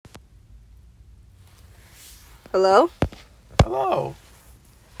Hello? Hello.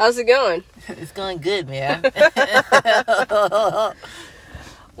 How's it going? It's going good, man.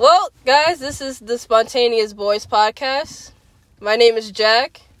 Well, guys, this is the Spontaneous Boys podcast. My name is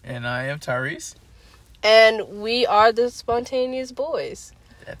Jack. And I am Tyrese. And we are the Spontaneous Boys.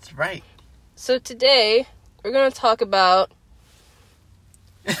 That's right. So today, we're going to talk about...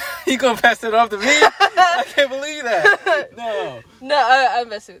 You gonna pass it off to me? I can't believe that. No. No, I'm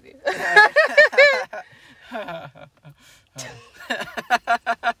messing with you.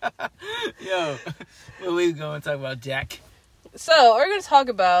 Yo, what we gonna talk about, Jack? So, we're going to talk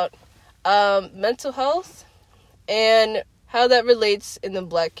about mental health and how that relates in the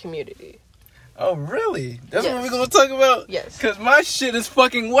black community. Oh, really? That's Yes. what we're gonna talk about? Yes. Because my shit is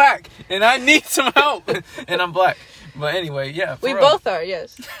fucking whack, and I need some help, and I'm black. But anyway, yeah. We real. both are,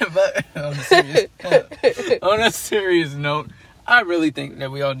 yes. But on a serious note, I really think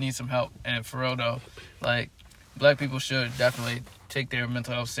that we all need some help. And for real though, like, black people should definitely take their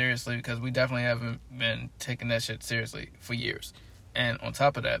mental health seriously, because we definitely haven't been taking that shit seriously for years. And on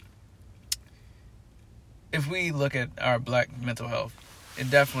top of that, if we look at our black mental health, it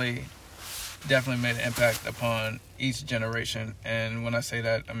definitely made an impact upon each generation. And when I say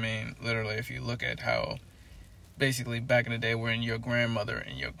that, I mean literally, if you look at how basically back in the day when your grandmother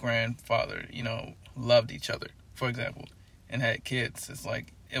and your grandfather, loved each other, for example, and had kids, it's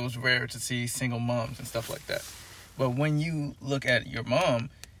like it was rare to see single moms and stuff like that. But when you look at your mom,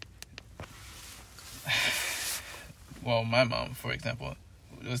 well, my mom, for example,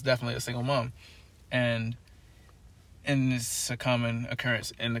 was definitely a single mom, and it's a common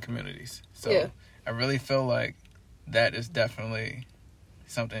occurrence in the communities. So yeah. I really feel like that is definitely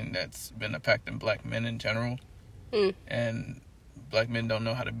something that's been affecting black men in general. And black men don't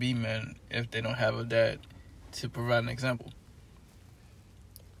know how to be men if they don't have a dad to provide an example.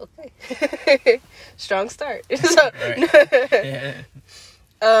 Okay. Strong start. Right. Yeah.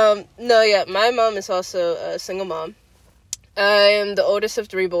 My mom is also a single mom. I am the oldest of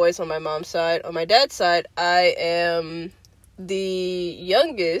 3 boys on my mom's side. On my dad's side, I am the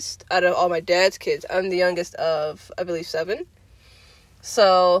youngest out of all my dad's kids. I'm the youngest of, I believe, 7.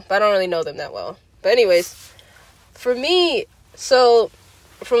 So, but I don't really know them that well. But anyways, for me, so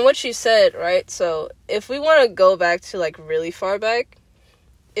from what she said, right? So if we want to go back to like really far back,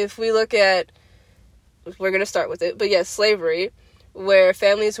 if we look at, we're going to start with it, but yes, slavery, where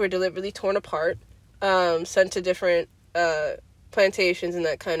families were deliberately torn apart, sent to different plantations and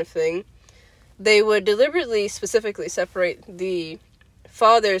that kind of thing. They would deliberately, specifically separate the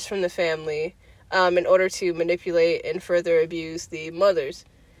fathers from the family in order to manipulate and further abuse the mothers.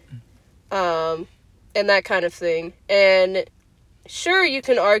 And that kind of thing. And sure, you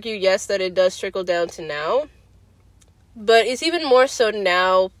can argue, yes, that it does trickle down to now. But it's even more so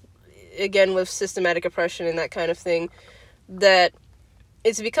now, again, with systematic oppression and that kind of thing, that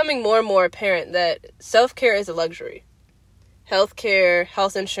it's becoming more and more apparent that self-care is a luxury. Healthcare,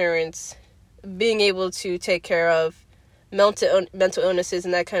 health insurance, being able to take care of mental illnesses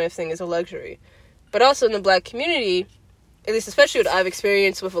and that kind of thing is a luxury. But also in the black community, at least especially what I've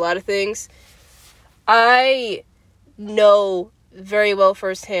experienced with a lot of things, I know very well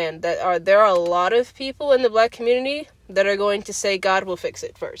firsthand that there are a lot of people in the black community that are going to say God will fix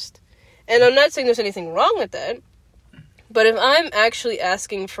it first. And I'm not saying there's anything wrong with that, but if I'm actually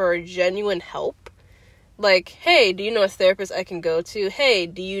asking for genuine help, like, hey, do you know a therapist I can go to? Hey,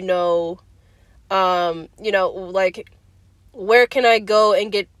 do you know, like, where can I go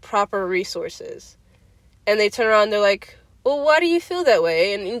and get proper resources? And they turn around, they're like, well, why do you feel that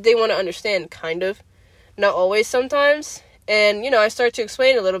way? And they want to understand, kind of. Not always, sometimes. And, I start to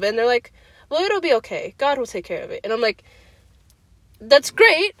explain a little bit, and they're like, well, it'll be okay. God will take care of it. And I'm like, that's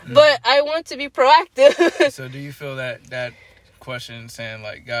great, but I want to be proactive. So do you feel that question saying,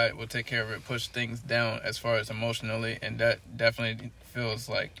 like, God will take care of it, push things down as far as emotionally, and that definitely feels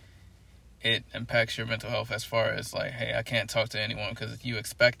like it impacts your mental health as far as, like, hey, I can't talk to anyone because you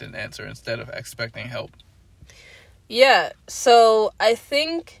expect an answer instead of expecting help? Yeah, so I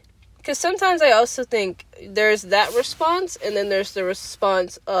think... Because sometimes I also think there's that response, and then there's the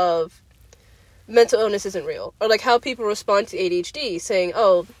response of mental illness isn't real. Or, like, how people respond to ADHD, saying,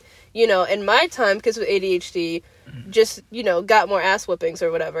 oh, in my time, because with ADHD, just, got more ass whoopings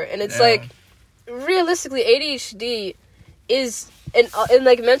or whatever. And it's like, realistically, ADHD is, and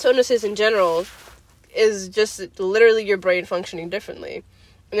like, mental illnesses in general, is just literally your brain functioning differently.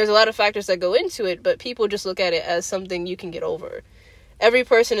 And there's a lot of factors that go into it, but people just look at it as something you can get over. Every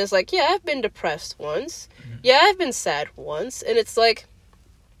person is like, yeah, I've been depressed once. Yeah, I've been sad once. And it's like,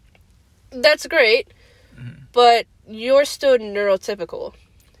 that's great, but you're still neurotypical.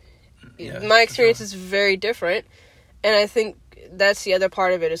 My experience is very different. And I think that's the other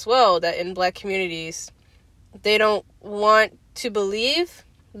part of it as well, that in Black communities, they don't want to believe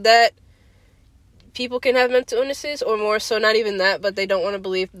that people can have mental illnesses, or more so, not even that, but they don't want to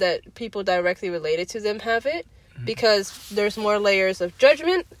believe that people directly related to them have it, because there's more layers of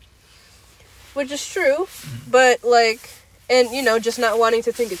judgment, which is true, but, like, and, you know, just not wanting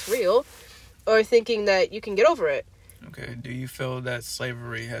to think it's real, or thinking that you can get over it. Okay, do you feel that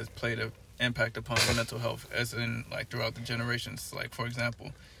slavery has played an impact upon mental health, as in, like, throughout the generations? Like, for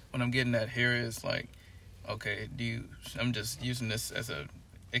example, what I'm getting at here is, like, okay, I'm just using this as a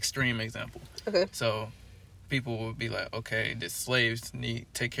extreme example. Okay. So people will be like, okay, the slaves need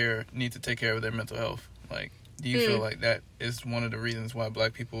to take care of their mental health. Like, do you feel like that is one of the reasons why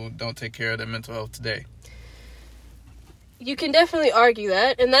Black people don't take care of their mental health today? You can definitely argue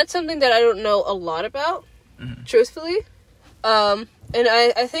that, and that's something that I don't know a lot about, truthfully. And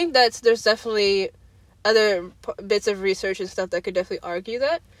I think there's definitely other bits of research and stuff that could definitely argue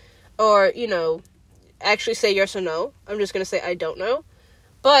that, or, you know, actually say yes or no. I'm just going to say I don't know.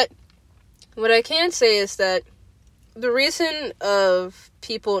 But what I can say is that the reason of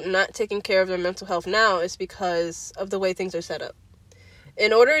people not taking care of their mental health now is because of the way things are set up.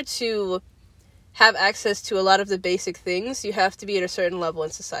 In order to have access to a lot of the basic things, you have to be at a certain level in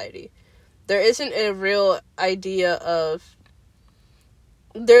society. There isn't a real idea of...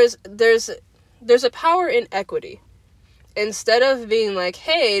 There's a power in equity. Instead of being like,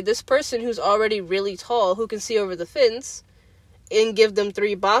 hey, this person who's already really tall, who can see over the fence, and give them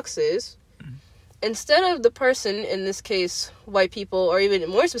 3 boxes, instead of the person, in this case, white people, or even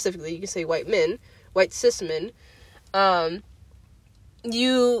more specifically, you can say white men, white cis men,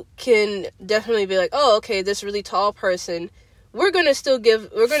 you can definitely be like, oh, okay, this really tall person, we're gonna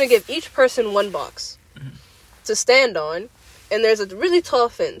give each person 1 box to stand on, and there's a really tall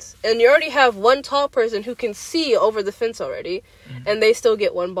fence, and you already have one tall person who can see over the fence already, and they still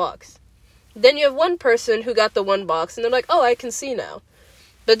get 1 box. Then you have one person who got the 1 box, and they're like, oh, I can see now.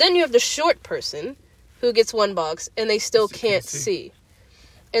 But then you have the short person who gets 1 box, and they still can't see.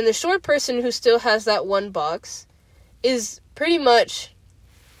 And the short person who still has that 1 box is pretty much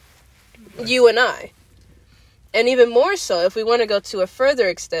you and I. And even more so, if we want to go to a further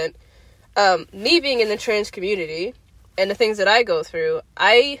extent, me being in the trans community, and the things that I go through,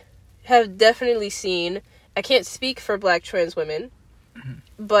 I have definitely seen, I can't speak for Black trans women,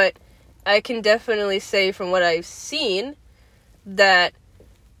 but I can definitely say from what I've seen that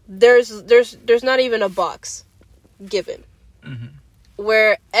there's not even a box given.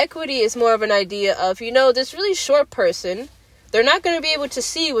 Where equity is more of an idea of, you know, this really short person, they're not going to be able to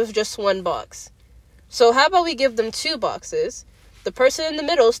see with just 1 box. So how about we give them 2 boxes? The person in the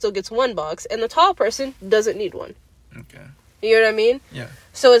middle still gets 1 box, and the tall person doesn't need 1. Okay. You know what I mean? Yeah.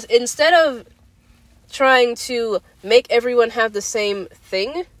 So it's, instead of trying to make everyone have the same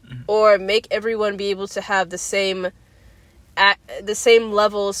thing, or make everyone be able to have the same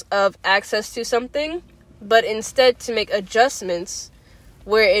levels of access to something, but instead to make adjustments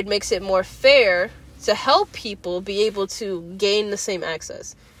where it makes it more fair to help people be able to gain the same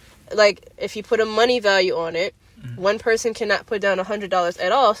access. Like, if you put a money value on it, one person cannot put down $100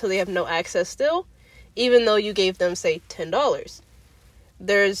 at all, so they have no access still, even though you gave them, say, $10.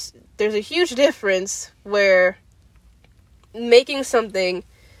 There's a huge difference where making something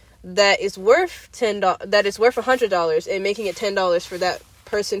that is worth $100 and making it $10 for that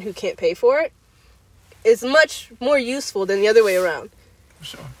person who can't pay for it is much more useful than the other way around. For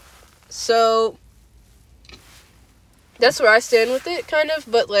sure. So that's where I stand with it, kind of.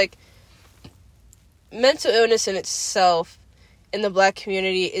 But, like, mental illness in itself in the Black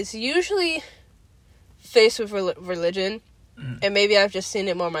community is usually faced with religion, and maybe I've just seen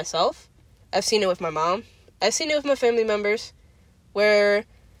it more myself. I've seen it with my mom. I've seen it with my family members, where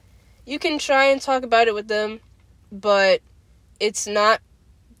you can try and talk about it with them, but it's not,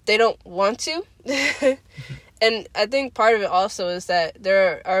 they don't want to. And I think part of it also is that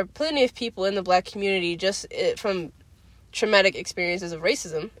there are plenty of people in the Black community, just from traumatic experiences of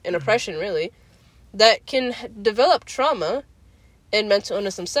racism and oppression, really, that can develop trauma and mental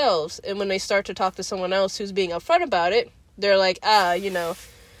illness themselves. And when they start to talk to someone else who's being upfront about it, they're like,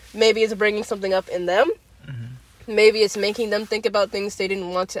 maybe it's bringing something up in them. Maybe it's making them think about things they didn't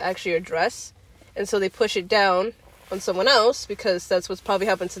want to actually address. And so they push it down on someone else because that's what's probably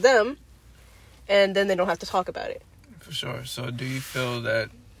happened to them. And then they don't have to talk about it. For sure. So do you feel that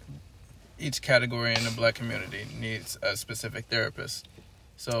each category in the Black community needs a specific therapist?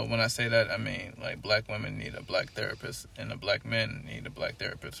 So when I say that, I mean, like, Black women need a Black therapist, and the Black men need a Black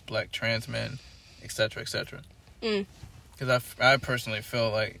therapist, Black trans men, etc., etc. Because I personally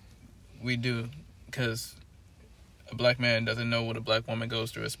feel like we do, because a black man doesn't know what a black woman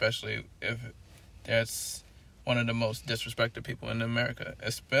goes through, especially if that's one of the most disrespected people in America.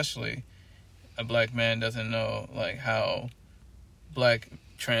 Especially a black man doesn't know, like, how black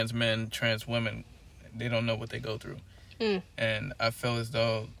trans men, trans women, they don't know what they go through. And I feel as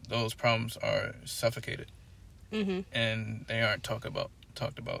though those problems are suffocated. And they aren't talked about.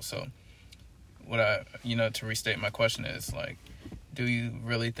 So what to restate my question is, like, do you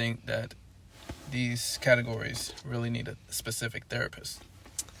really think that these categories really need a specific therapist?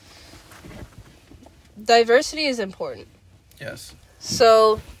 Diversity is important. Yes.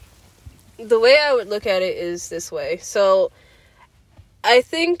 So the way I would look at it is this way. So I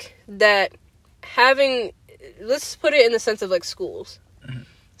think that let's put it in the sense of, like, schools.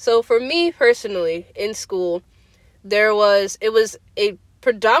 So for me personally, in school, it was a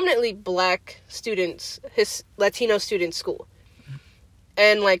predominantly black students, Latino student school.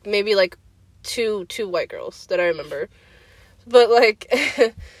 And, like, maybe, like, two white girls that I remember. But, like,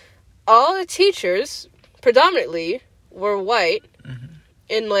 all the teachers predominantly were white.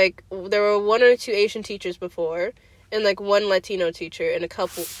 And, like, there were one or two Asian teachers before, and, like, one Latino teacher and a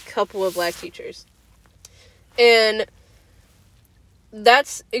couple of black teachers. And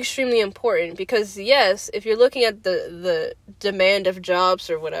that's extremely important because, yes, if you're looking at the demand of jobs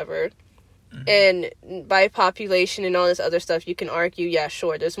or whatever, and by population and all this other stuff, you can argue, yeah,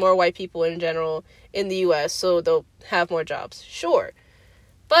 sure, there's more white people in general in the U.S., so they'll have more jobs. Sure.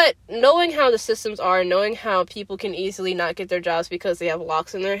 But knowing how the systems are, knowing how people can easily not get their jobs because they have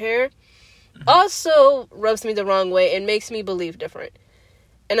locks in their hair, also rubs me the wrong way and makes me believe different.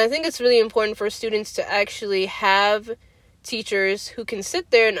 And I think it's really important for students to actually have teachers who can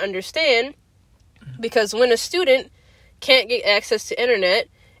sit there and understand, because when a student can't get access to internet,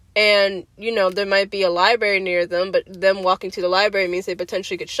 and, there might be a library near them, but them walking to the library means they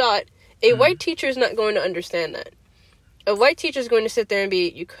potentially get shot, a white teacher is not going to understand that. A white teacher is going to sit there and be,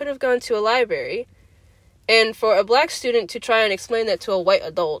 you could have gone to a library. And for a black student to try and explain that to a white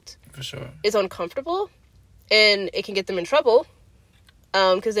adult, for sure, is uncomfortable, and it can get them in trouble,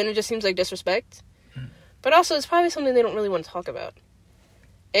 because then it just seems like disrespect. But also, it's probably something they don't really want to talk about.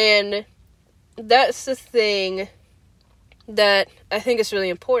 And that's the thing that I think is really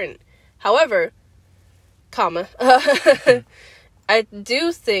important. However, I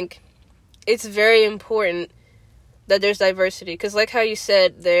do think it's very important that there's diversity. Because like how you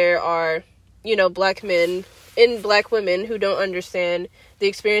said, there are, black men and black women who don't understand the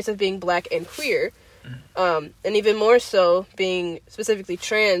experience of being black and queer. And even more so being specifically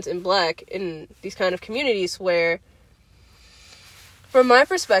trans and black in these kind of communities where, from my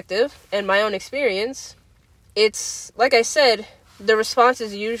perspective and my own experience, it's, like I said, the response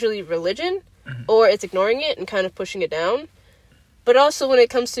is usually religion, or it's ignoring it and kind of pushing it down. But also when it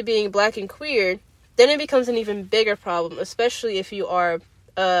comes to being black and queer, then it becomes an even bigger problem, especially if you are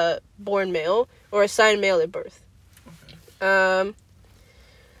born male or assigned male at birth. Because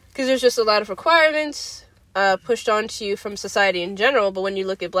there's just a lot of requirements pushed onto you from society in general, but when you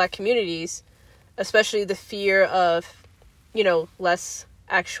look at black communities, especially the fear of, less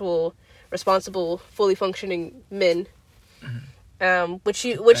actual, responsible, fully functioning men, which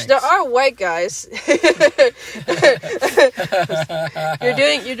there are white guys.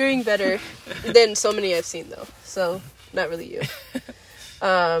 You're doing better than so many I've seen, though. So not really you.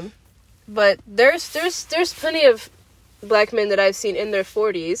 But there's plenty of black men that I've seen in their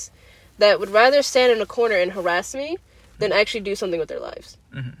 40s that would rather stand in a corner and harass me than actually do something with their lives.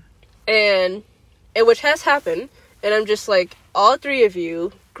 And which has happened, and I'm just like, all three of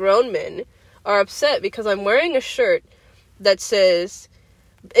you grown men are upset because I'm wearing a shirt that says,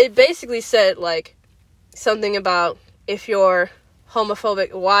 it basically said, like, something about, if you're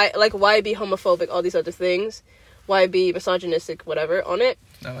homophobic, why be homophobic, all these other things, why be misogynistic, whatever, on it,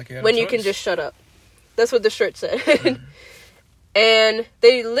 when you can just shut up. That's what the shirt said. And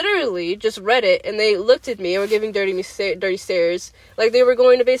they literally just read it, and they looked at me and were giving dirty stares, like they were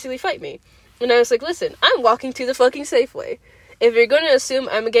going to basically fight me. And I was like, listen, I'm walking to the fucking Safeway. If you're going to assume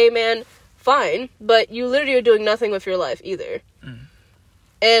I'm a gay man, fine, but you literally are doing nothing with your life either.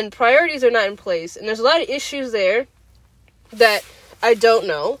 And priorities are not in place, and there's a lot of issues there that I don't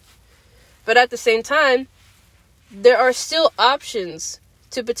know, but at the same time, there are still options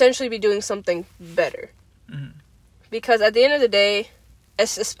to potentially be doing something better. Because at the end of the day,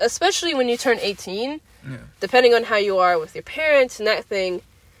 especially when you turn 18, depending on how you are with your parents and that thing,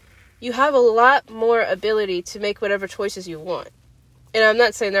 you have a lot more ability to make whatever choices you want. And I'm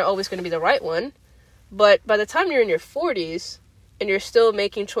not saying they're always going to be the right one, but by the time you're in your 40s and you're still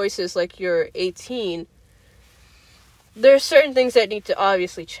making choices like you're 18, there are certain things that need to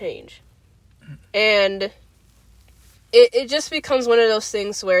obviously change. And it just becomes one of those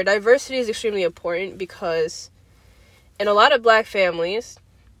things where diversity is extremely important, because in a lot of Black families,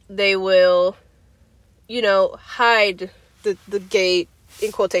 they will, hide the gay,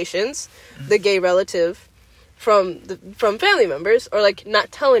 in quotations, the gay relative from family members, or like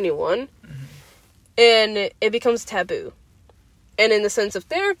not tell anyone, and it becomes taboo. And in the sense of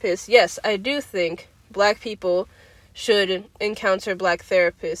therapists, yes, I do think Black people should encounter Black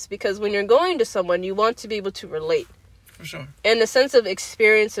therapists, because when you're going to someone, you want to be able to relate. For sure. In the sense of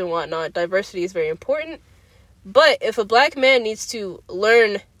experience and whatnot, diversity is very important. But if a Black man needs to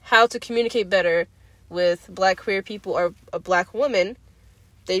learn how to communicate better with Black queer people or a Black woman,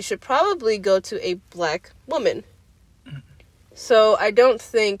 they should probably go to a Black woman. So I don't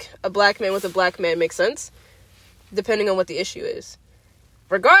think a Black man with a Black man makes sense, depending on what the issue is.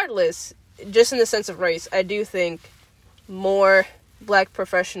 Regardless, just in the sense of race, I do think more Black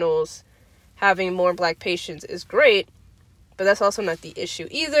professionals having more Black patients is great, but that's also not the issue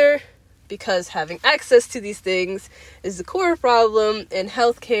either, because having access to these things is the core problem, and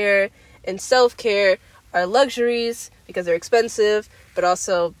healthcare and self-care are luxuries because they're expensive, but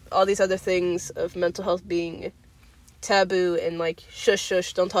also all these other things of mental health being taboo and like shush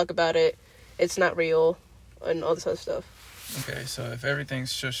shush, don't talk about it, it's not real, and all this other stuff. Okay, so if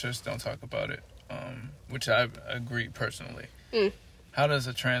everything's shush shush, don't talk about it, which I agree personally. How does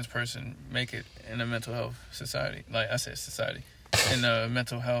a trans person make it in a mental health society? Like I said, society, in a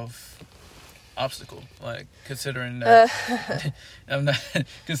mental health obstacle. Like considering that, I'm not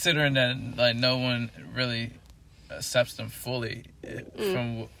considering that like no one really accepts them fully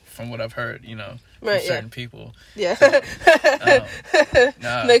from what I've heard. From certain people. Yeah.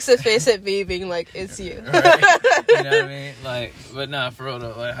 Makes a face at me, being like, "It's you." Right? You know what I mean? Like, but for real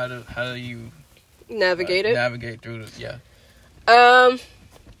though, like how do you navigate it? Navigate through it, yeah.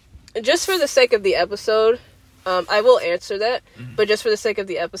 Just for the sake of the episode, I will answer that, but just for the sake of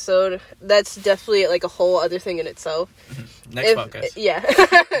the episode, that's definitely like a whole other thing in itself. Next podcast. Yeah.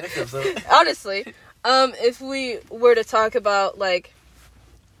 Next episode. Honestly, if we were to talk about like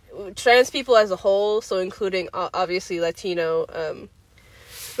trans people as a whole, so including obviously Latino,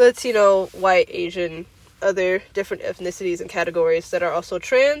 white, Asian, other different ethnicities and categories that are also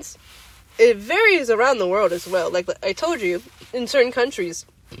trans, it varies around the world as well. Like I told you, in certain countries,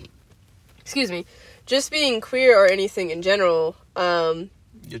 just being queer or anything in general,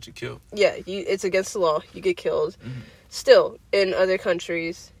 get you killed. Yeah, it's against the law. You get killed. Still, in other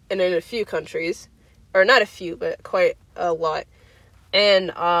countries, and in a few countries, or not a few, but quite a lot.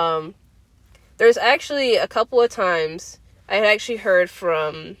 And there's actually a couple of times I had actually heard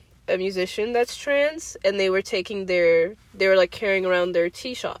from a musician that's trans, and they were like carrying around their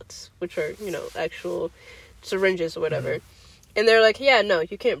T-shots, which are, actual syringes or whatever. And they're like, yeah, no,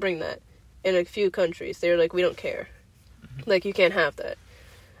 you can't bring that. In a few countries, they're like, we don't care. Like, you can't have that.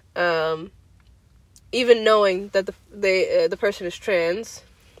 Even knowing that the person is trans,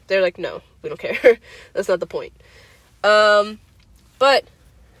 they're like, no, we don't care. That's not the point. But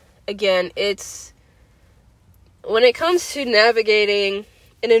again, it's when it comes to navigating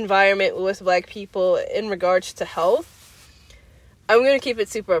an environment with Black people in regards to health, I'm going to keep it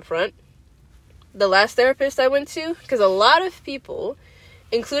super upfront. The last therapist I went to, because a lot of people,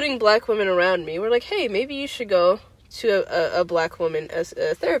 including Black women around me, were like, hey, maybe you should go to a Black woman as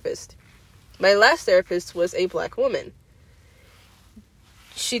a therapist. My last therapist was a Black woman.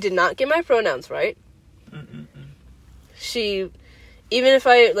 She did not get my pronouns right. She, even if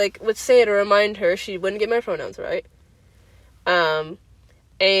I, would say it or remind her, she wouldn't get my pronouns right. And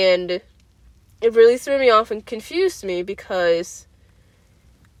it really threw me off and confused me, because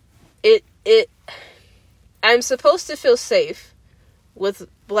I'm supposed to feel safe with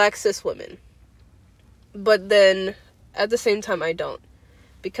Black cis women, but then at the same time I don't,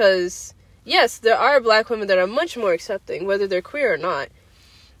 because yes, there are Black women that are much more accepting, whether they're queer or not,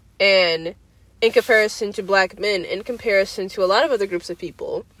 and in comparison to Black men, in comparison to a lot of other groups of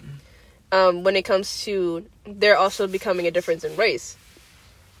people, when it comes to there also becoming a difference in race.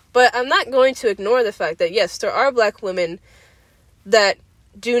 But I'm not going to ignore the fact that yes, there are Black women that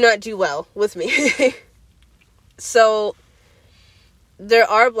do not do well with me. So there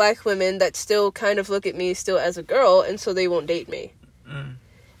are Black women that still kind of look at me still as a girl, and so they won't date me.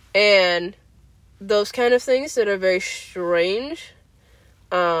 And those kind of things that are very strange.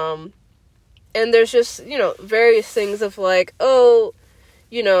 And there's just, various things of like, oh,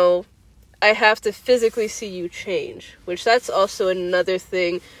 I have to physically see you change, which that's also another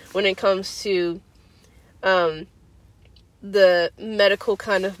thing when it comes to the medical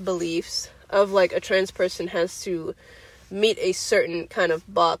kind of beliefs of like a trans person has to meet a certain kind of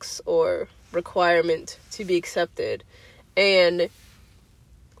box or requirement to be accepted. And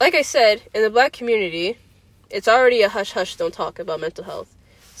like I said, in the Black community, it's already a hush-hush, don't talk about mental health.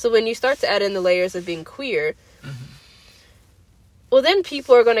 So when you start to add in the layers of being queer, well, then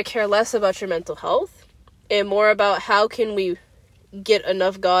people are going to care less about your mental health and more about how can we get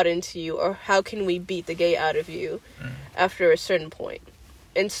enough God into you, or how can we beat the gay out of you after a certain point.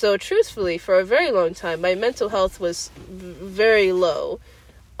 And so, truthfully, for a very long time, my mental health was very low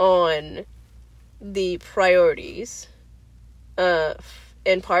on the priorities.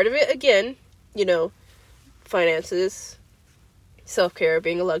 And part of it, again, you know, finances, self-care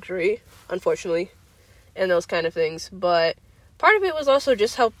being a luxury, unfortunately, and those kind of things. But part of it was also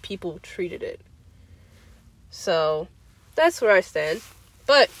just how people treated it. So, that's where I stand.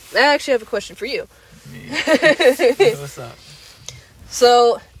 But I actually have a question for you. What's up?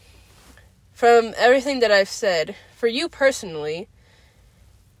 So, from everything that I've said, for you personally,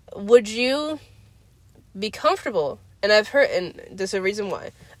 would you be comfortable, and I've heard, and there's a reason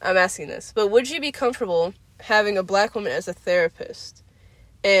why I'm asking this, but would you be comfortable having a Black woman as a therapist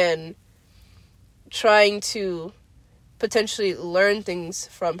and trying to potentially learn things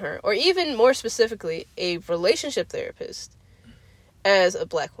from her, or even more specifically, a relationship therapist as a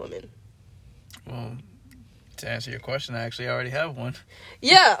Black woman? Well, to answer your question, I actually already have one.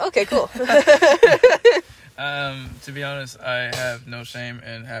 Yeah, okay, cool. To be honest, I have no shame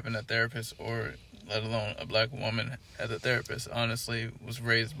in having a therapist, or let alone a Black woman as a therapist. Honestly, was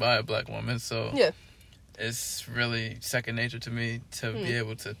raised by a Black woman, so yeah, it's really second nature to me to be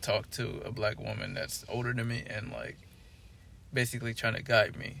able to talk to a Black woman that's older than me and, like, basically trying to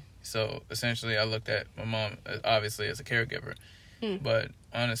guide me. So essentially, I looked at my mom obviously as a caregiver, but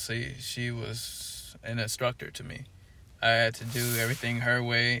honestly, she was an instructor to me. I had to do everything her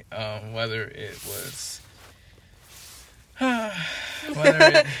way, whether it was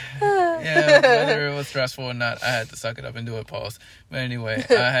whether it was stressful or not. I had to suck it up and do it. Pause. But anyway,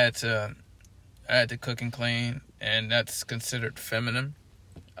 I had to cook and clean, and that's considered feminine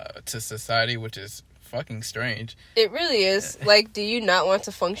to society, which is fucking strange. It really is. Like, do you not want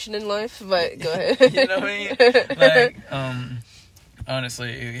to function in life? But go ahead. You know what I mean? Like,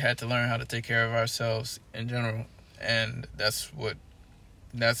 honestly, we had to learn how to take care of ourselves in general, and that's what's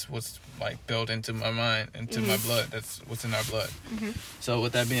like built into my mind, into my blood. That's what's in our blood. So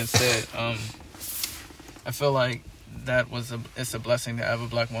with that being said, I feel like it's a blessing to have a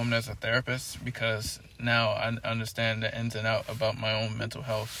Black woman as a therapist, because now I understand the ins and outs about my own mental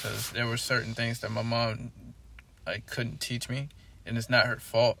health, because there were certain things that my mom like couldn't teach me, and it's not her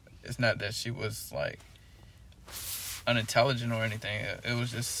fault. It's not that she was like unintelligent or anything. It was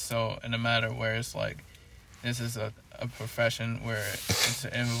just so in a matter where it's like, this is a profession where it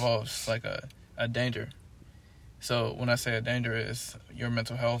involves like a danger. So when I say a danger, is your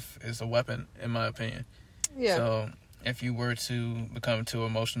mental health is a weapon, in my opinion. Yeah. So if you were to become too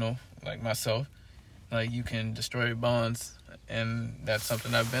emotional, like myself, like, you can destroy bonds, and that's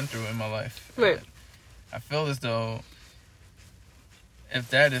something I've been through in my life. Right. I feel as though if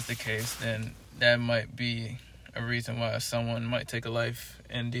that is the case, then that might be a reason why someone might take a life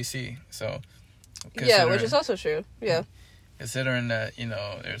in DC. So yeah, which is also true. Yeah. Considering that, you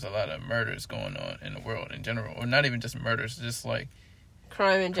know, there's a lot of murders going on in the world in general, or not even just murders, just like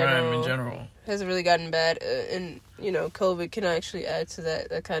crime in general has really gotten bad, and you know, COVID can actually add to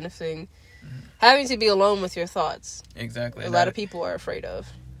that kind of thing. Having to be alone with your thoughts. Exactly. A lot of people are afraid of.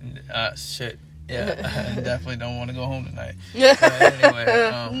 Shit. Yeah, I definitely don't want to go home tonight. But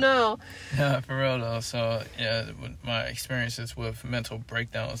anyway, no. For real though. So yeah, my experiences with mental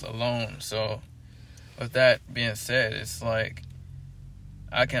breakdowns alone. So with that being said, it's like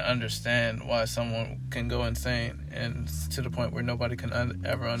I can understand why someone can go insane, and to the point where nobody can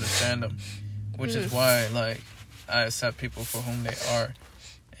ever understand them. Which is why, like, I accept people for whom they are.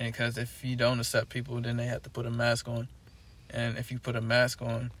 And because if you don't accept people, then they have to put a mask on. And if you put a mask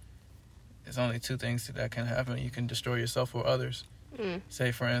on, there's only two things that can happen. You can destroy yourself or others.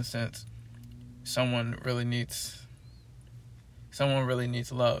 Say, for instance, someone really needs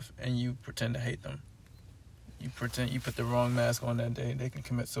love, and you pretend to hate them. You put the wrong mask on that day, they can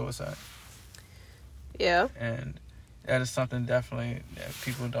commit suicide. Yeah. And that is something definitely that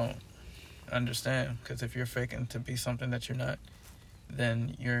people don't understand, because if you're faking to be something that you're not,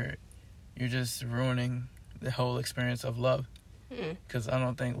 then you're just ruining the whole experience of love. Because I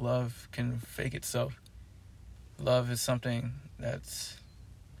don't think love can fake itself. Love is something that's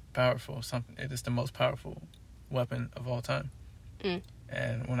powerful. It is the most powerful weapon of all time.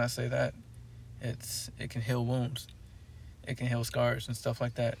 And when I say that, it can heal wounds. It can heal scars and stuff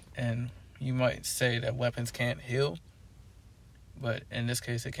like that. And you might say that weapons can't heal, but in this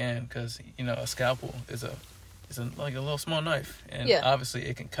case it can, because a scalpel is like a little small knife, and obviously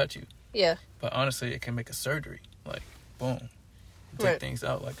it can cut you. Yeah. But honestly, it can make a surgery, like boom, take things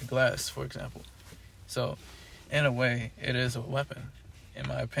out like a glass, for example. So, in a way, it is a weapon, in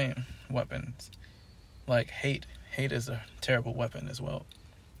my opinion. Weapons like hate is a terrible weapon as well,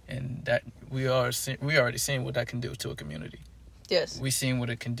 and that we already seen what that can do to a community. Yes. We seen what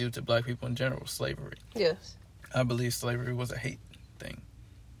it can do to black people in general. Slavery. Yes. I believe slavery was a hate thing.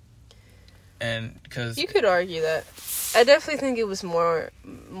 And because you could argue that, I definitely think it was more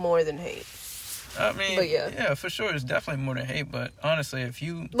than hate. I mean, but yeah, for sure, it's definitely more than hate. But honestly, if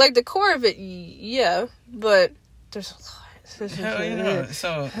you like the core of it, yeah, but there's a lot. Hell,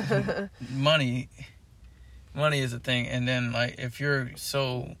 so money is a thing, and then like if you're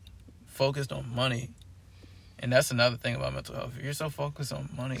so focused on money, and that's another thing about mental health. If you're so focused on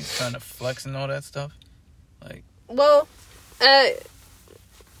money, trying to flex and all that stuff, like, well,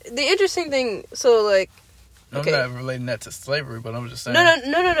 the interesting thing, so like, okay. I'm not relating that to slavery, but I'm just saying. No.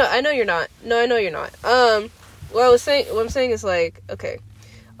 I know you're not. No, I know you're not. What I'm saying is like, okay.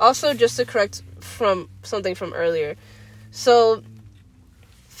 Also, just to correct from something from earlier, so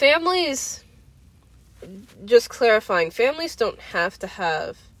families. Just clarifying, families don't have to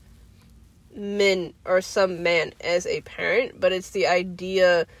have men or some man as a parent, but it's the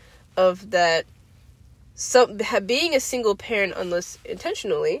idea of that. Being a single parent, unless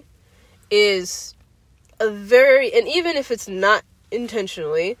intentionally, is and even if it's not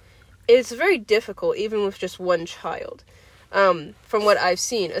intentionally, it's very difficult, even with just one child. From what I've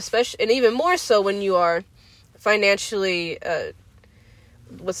seen, especially, and even more so when you are financially,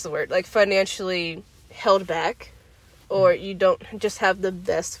 financially held back, or you don't just have the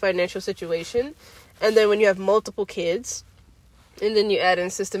best financial situation, and then when you have multiple kids, and then you add in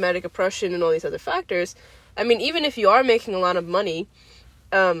systematic oppression and all these other factors, I mean, even if you are making a lot of money,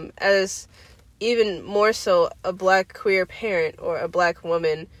 as even more so a black queer parent or a black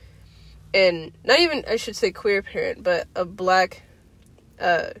woman, and not even, I should say queer parent, but a black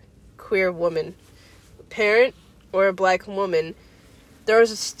queer woman parent or a black woman,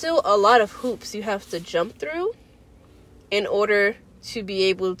 there's still a lot of hoops you have to jump through in order to be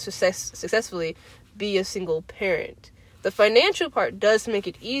able to successfully be a single parent. The financial part does make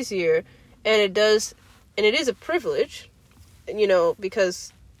it easier, and it is a privilege,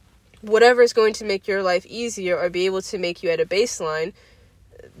 because whatever is going to make your life easier or be able to make you at a baseline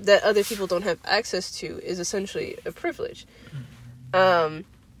that other people don't have access to is essentially a privilege. And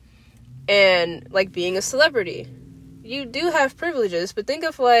like being a celebrity, you do have privileges, but think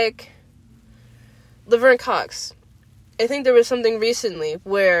of like Laverne Cox. I think there was something recently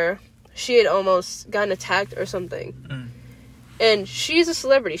where she had almost gotten attacked or something. And she's a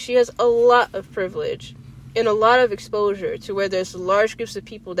celebrity. She has a lot of privilege and a lot of exposure to where there's large groups of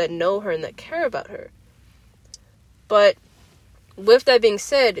people that know her and that care about her. But with that being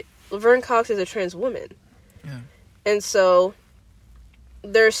said, Laverne Cox is a trans woman. Yeah. And so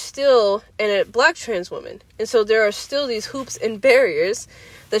there's still, and a black trans woman. And so there are still these hoops and barriers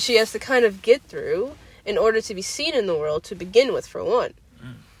that she has to kind of get through in order to be seen in the world to begin with, for one.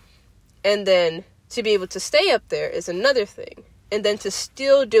 And then to be able to stay up there is another thing. And then to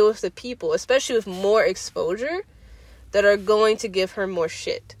still deal with the people, especially with more exposure, that are going to give her more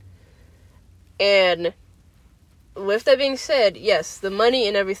shit. And with that being said, yes, the money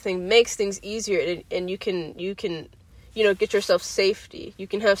and everything makes things easier, and you can get yourself safety. You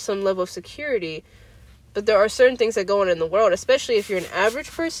can have some level of security. But there are certain things that go on in the world, especially if you're an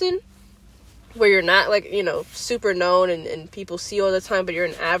average person, where you're not, like, super known and people see you all the time, but you're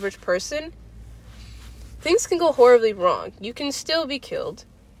an average person. Things can go horribly wrong. You can still be killed.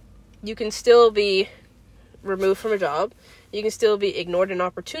 You can still be removed from a job. You can still be ignored an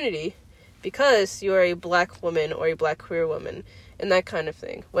opportunity because you are a black woman or a black queer woman, and that kind of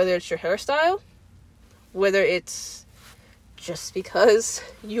thing. Whether it's your hairstyle, whether it's just because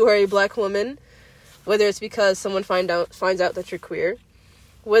you are a black woman, whether it's because someone finds out that you're queer,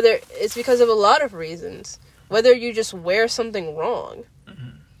 whether it's because of a lot of reasons, whether you just wear something wrong,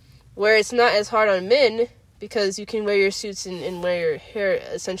 where it's not as hard on men because you can wear your suits and wear your hair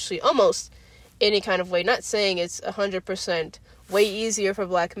essentially almost any kind of way. Not saying it's 100% way easier for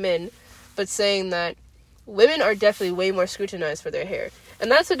black men, but saying that women are definitely way more scrutinized for their hair.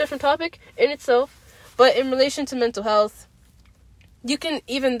 And that's a different topic in itself. But in relation to mental health, you can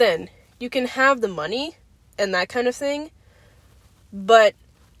have the money and that kind of thing, but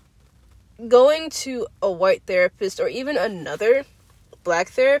going to a white therapist or even another black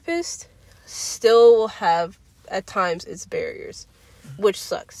therapist still will have, at times, its barriers, which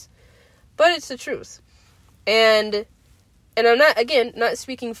sucks. But it's the truth. And and I'm not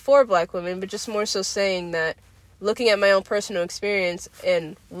speaking for black women, but just more so saying that, looking at my own personal experience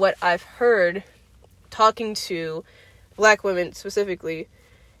and what I've heard talking to black women specifically,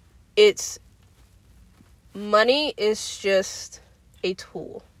 it's money is just a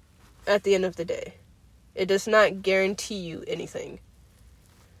tool at the end of the day. It does not guarantee you anything.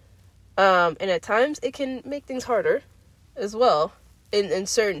 And at times it can make things harder as well. In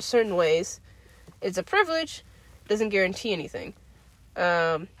certain ways. It's a privilege, doesn't guarantee anything.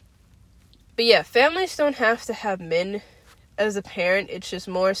 But yeah, families don't have to have men as a parent. It's just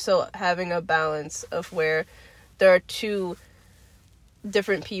more so having a balance of where there are two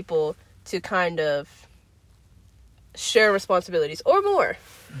different people to kind of share responsibilities, or more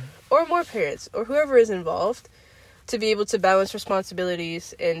parents, or whoever is involved, to be able to balance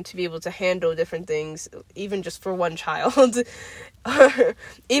responsibilities and to be able to handle different things, even just for one child, or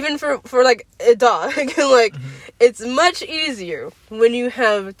even for like a dog. Like, it's much easier when you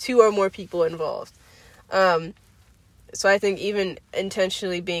have two or more people involved. So I think even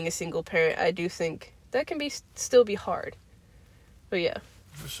intentionally being a single parent, I do think that can still be hard. But yeah.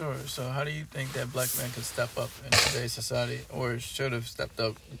 For sure. So how do you think that black men can step up in today's society, or should have stepped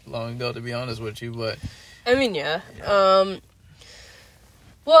up long ago, to be honest with you? But I mean, yeah.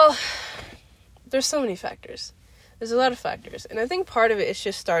 Well, there's so many factors. There's a lot of factors. And I think part of it is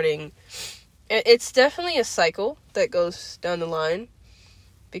just starting. It's definitely a cycle that goes down the line,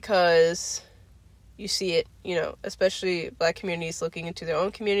 because you see it, especially black communities looking into their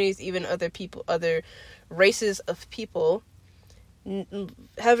own communities, even other races of people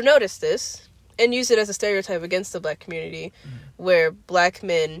have noticed this and use it as a stereotype against the black community, where black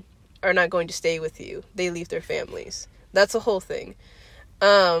men are not going to stay with you. They leave their families. That's a whole thing.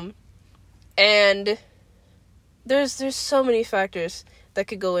 And there's so many factors that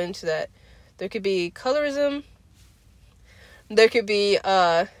could go into that. There could be colorism. There could be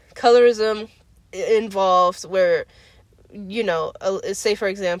colorism involved where, say for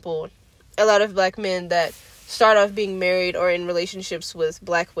example, a lot of black men that start off being married or in relationships with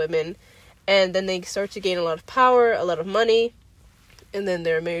black women, and then they start to gain a lot of power, a lot of money, and then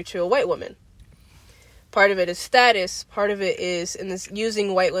they're married to a white woman. Part of it is status. Part of it is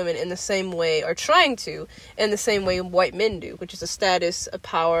using white women in the same way, or trying to, in the same way white men do, which is a status, a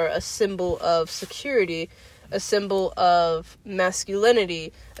power, a symbol of security, a symbol of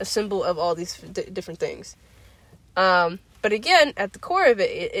masculinity, a symbol of all these different things. But again, at the core of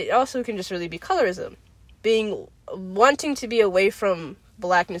it also can just really be colorism. Wanting to be away from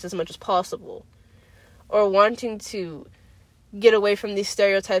blackness as much as possible, or wanting to get away from these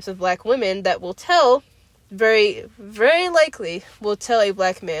stereotypes of black women that will tell, very, very likely will tell a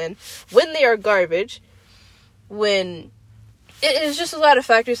black man when they are garbage, when it is just a lot of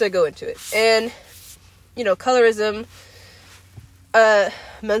factors that go into it. And, colorism,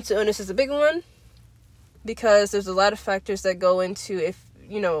 mental illness is a big one, because there's a lot of factors that go into, if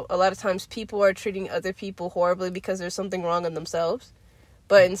a lot of times people are treating other people horribly because there's something wrong in themselves.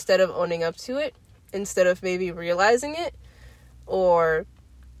 But instead of owning up to it, instead of maybe realizing it, or,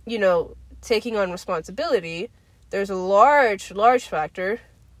 taking on responsibility, there's a large, large factor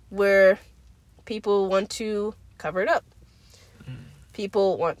where people want to cover it up.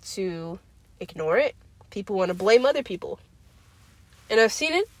 People want to ignore it. People want to blame other people. And I've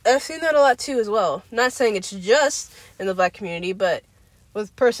seen it. I've seen that a lot too as well. Not saying it's just in the black community, but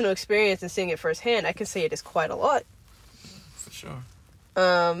with personal experience and seeing it firsthand, I can say it is quite a lot. For sure.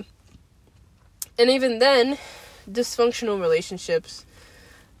 And even then, dysfunctional relationships,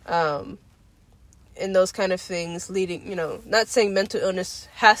 and those kind of things leading, not saying mental illness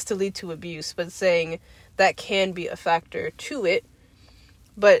has to lead to abuse, but saying that can be a factor to it.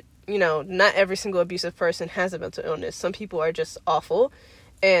 But, not every single abusive person has a mental illness. Some people are just awful,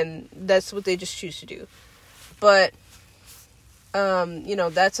 and that's what they just choose to do. But,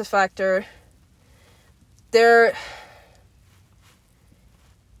 that's a factor. They're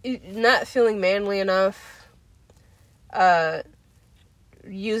not feeling manly enough,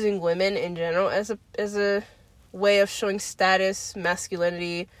 using women in general as a way of showing status,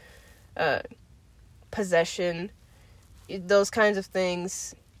 masculinity, possession, those kinds of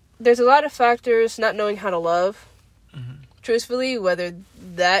things. There's a lot of factors, not knowing how to love, truthfully, whether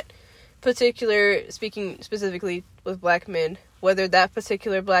that particular, speaking specifically with black men, whether that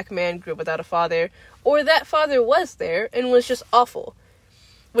particular black man grew up without a father, or that father was there and was just awful,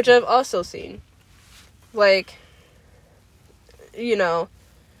 which I've also seen. Like,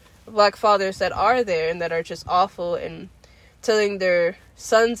 black fathers that are there and that are just awful and telling their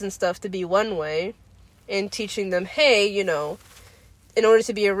sons and stuff to be one way and teaching them, hey, in order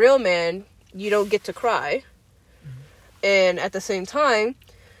to be a real man, you don't get to cry. And at the same time,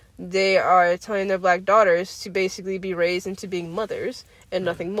 they are telling their black daughters to basically be raised into being mothers and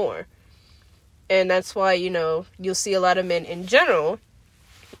nothing more. And that's why, you'll see a lot of men in general,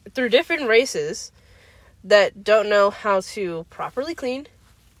 through different races, that don't know how to properly clean,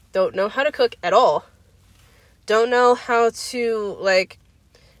 don't know how to cook at all, don't know how to,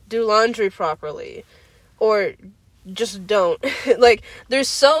 do laundry properly, or just don't. There's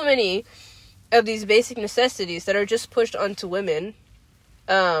so many of these basic necessities that are just pushed onto women,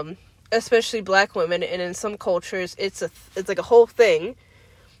 especially black women, and in some cultures, it's like a whole thing,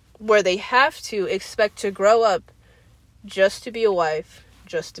 where they have to expect to grow up just to be a wife,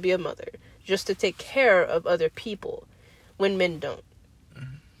 just to be a mother, just to take care of other people, when men don't.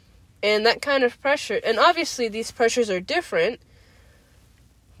 Mm-hmm. And that kind of pressure, and obviously these pressures are different,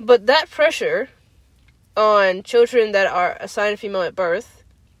 but that pressure on children that are assigned female at birth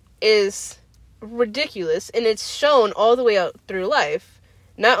is ridiculous, and it's shown all the way out through life,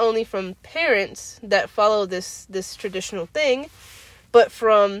 not only from parents that follow this traditional thing, but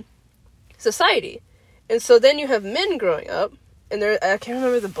from society. And so then you have men growing up, and I can't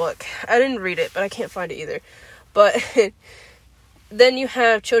remember the book. I didn't read it, but I can't find it either. But then you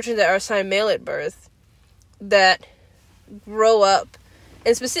have children that are assigned male at birth that grow up,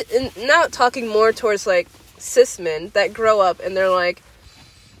 and now talking more towards cis men that grow up and they're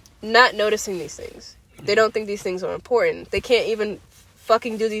not noticing these things. They don't think these things are important. They can't even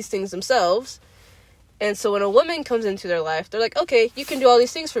fucking do these things themselves. And so when a woman comes into their life, they're like, okay, you can do all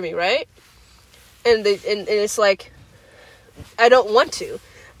these things for me, right? And it's like, I don't want to.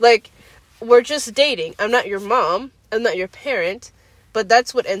 We're just dating. I'm not your mom. I'm not your parent. But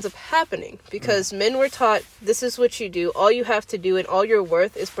that's what ends up happening. Because men were taught, this is what you do. All you have to do and all your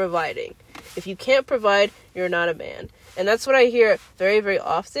worth is providing. If you can't provide, you're not a man. And that's what I hear very, very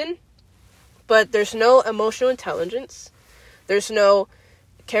often. But there's no emotional intelligence. There's no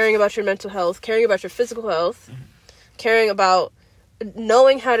caring about your mental health, caring about your physical health, caring about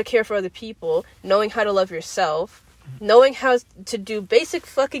knowing how to care for other people, knowing how to love yourself, knowing how to do basic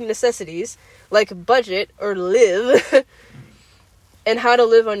fucking necessities like budget or live, and how to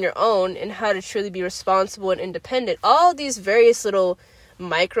live on your own, and how to truly be responsible and independent. All these various little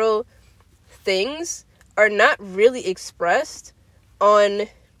micro things are not really expressed on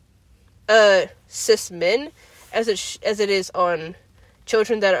cis men as it is on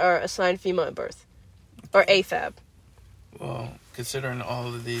children that are assigned female at birth, or AFAB. Well, considering all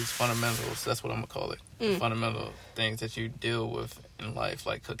of these fundamentals, that's what I'm gonna call it, the fundamental things that you deal with in life,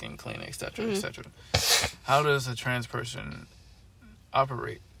 like cooking, cleaning, etc., etc. How does a trans person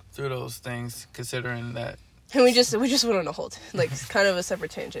operate through those things, considering that? And we just went on a hold, it's kind of a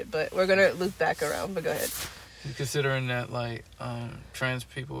separate tangent, but we're gonna loop back around. But go ahead. Considering that, trans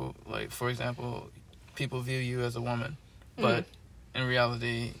people, for example, people view you as a woman, but in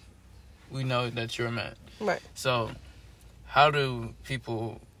reality, we know that you're a man. Right. So, how do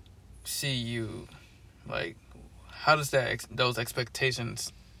people see you? How does those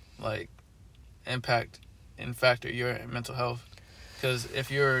expectations, impact and factor your mental health? Because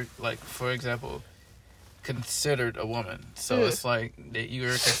if you're, for example, considered a woman, so it's that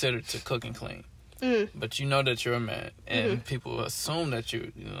you're considered to cook and clean, but you know that you're a man, and people assume that you're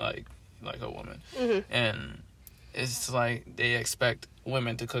like a woman, and it's they expect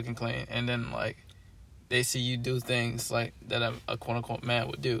women to cook and clean, and then they see you do things that a quote unquote man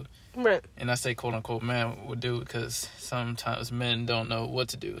would do. Right. And I say quote unquote man would do because sometimes men don't know what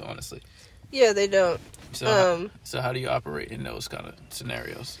to do, honestly. Yeah, they don't. So how do you operate in those kind of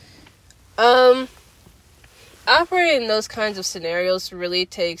scenarios? Operating in those kinds of scenarios really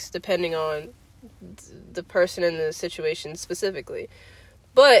takes, depending on the person and the situation specifically.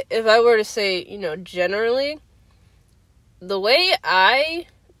 But if I were to say, generally, the way I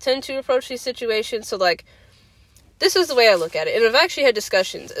tend to approach these situations, so this is the way I look at it, and I've actually had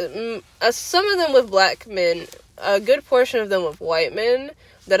discussions, some of them with black men, a good portion of them with white men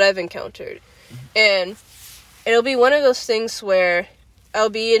that I've encountered, and it'll be one of those things where I'll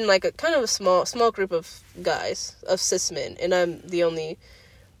be in a kind of a small group of guys, of cis men, and I'm the only,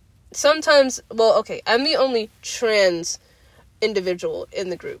 I'm the only trans individual in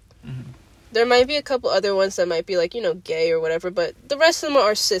the group. There might be a couple other ones that might be gay or whatever, but the rest of them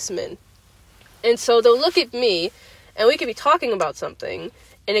are cis men. And so they'll look at me, and we could be talking about something,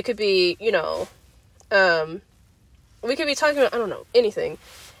 and it could be, we could be talking about, I don't know, anything.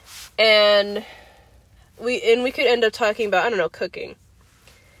 And we could end up talking about, I don't know, cooking.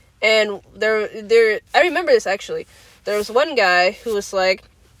 And I remember this actually. There was one guy who was like,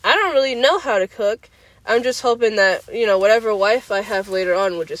 I don't really know how to cook. I'm just hoping that, whatever wife I have later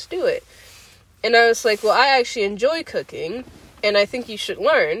on will just do it. And I was like, well, I actually enjoy cooking, and I think you should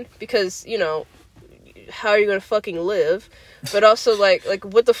learn, because, you know, how are you gonna fucking live? But also, like,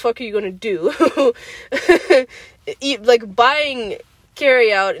 what the fuck are you gonna do? Eat, like, buying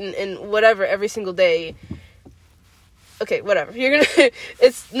carry out and whatever every single day. Okay, whatever. You're gonna...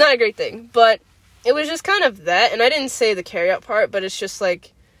 It's not a great thing, but it was just kind of that, and I didn't say the carry out part, but it's just,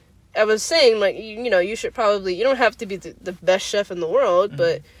 like, I was saying, like, you know, you should probably... You don't have to be the best chef in the world,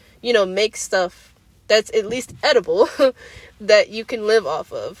 but... You know, make stuff that's at least edible that you can live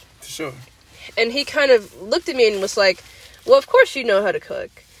off of. Sure. And he kind of looked at me and was like, well, of course you know how to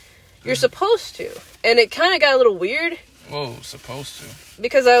cook. You're supposed to. And it kind of got a little weird. Whoa, supposed to.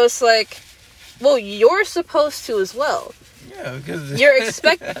 Because I was like, well, you're supposed to as well. Yeah, because... You're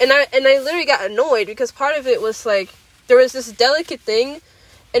and I literally got annoyed because part of it was like, there was this delicate thing,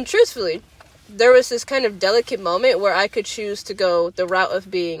 and truthfully... There was this kind of delicate moment where I could choose to go the route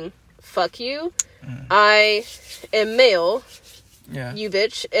of being, fuck you, I am male, yeah, you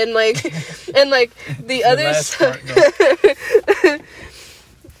bitch, and like, the others,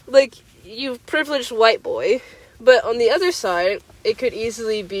 like, you privileged white boy, but on the other side, it could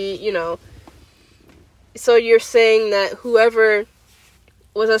easily be, you know, so you're saying that whoever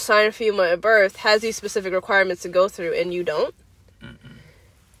was assigned female at birth has these specific requirements to go through, and you don't?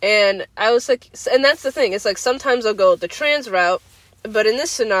 And I was like, and that's the thing, it's like, sometimes I'll go the trans route, but in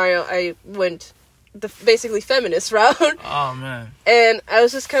this scenario, I went the basically feminist route. Oh, man. And I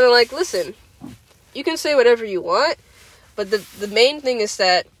was just kind of like, listen, you can say whatever you want, but the main thing is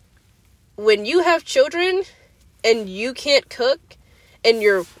that when you have children, and you can't cook, and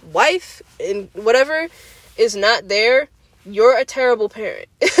your wife, and whatever, is not there, you're a terrible parent.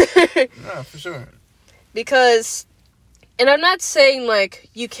 No, for sure. Because... And I'm not saying, like,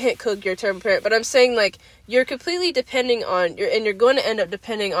 you can't cook, you're a terrible parent, but I'm saying, like, you're completely depending on, and you're going to end up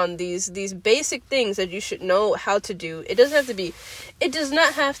depending on these basic things that you should know how to do. It does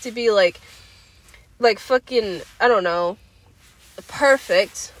not have to be, like fucking, I don't know,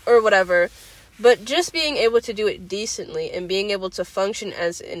 perfect, or whatever, but just being able to do it decently, and being able to function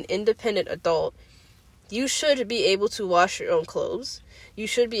as an independent adult. You should be able to wash your own clothes. You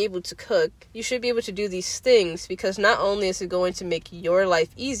should be able to cook. You should be able to do these things, because not only is it going to make your life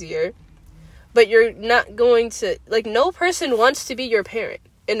easier, but you're not going to... Like, no person wants to be your parent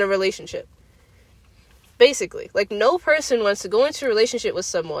in a relationship. Basically. Like, no person wants to go into a relationship with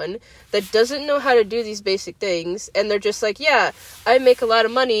someone that doesn't know how to do these basic things, and they're just like, yeah, I make a lot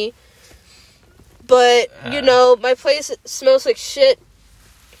of money, but, you know, my place smells like shit.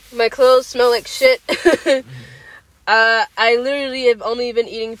 My clothes smell like shit. I literally have only been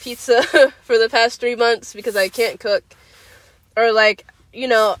eating pizza for the past 3 months because I can't cook. Or, like, you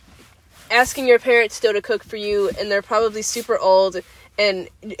know, asking your parents still to cook for you, and they're probably super old, and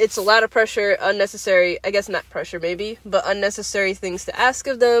it's a lot of pressure, unnecessary, I guess not pressure maybe, but unnecessary things to ask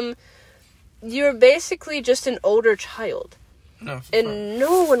of them. You're basically just an older child. No, and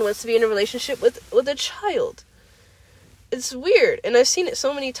no one wants to be in a relationship with a child. It's weird, and I've seen it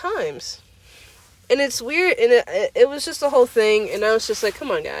so many times. And it's weird, and it was just the whole thing, and I was just like,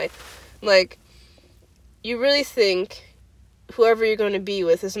 come on, guy. Like, you really think whoever you're going to be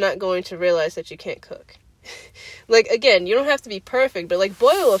with is not going to realize that you can't cook? Like, again, you don't have to be perfect, but, like,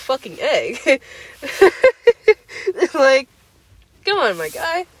 boil a fucking egg. Like, come on, my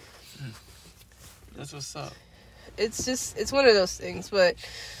guy. That's what's up. It's just, it's one of those things, but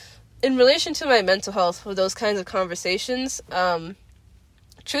in relation to my mental health with those kinds of conversations,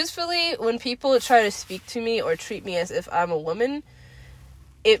 truthfully, when people try to speak to me or treat me as if I'm a woman,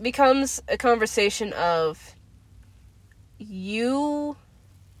 it becomes a conversation of, you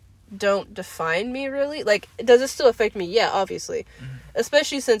don't define me, really. Like, does it still affect me? Yeah, obviously. Mm-hmm.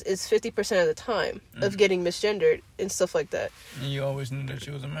 Especially since it's 50% of the time of getting misgendered and stuff like that. And you always knew that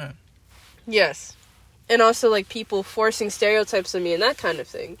she was a man. Yes. And also, like, people forcing stereotypes on me and that kind of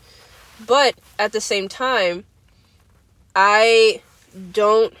thing. But, at the same time, I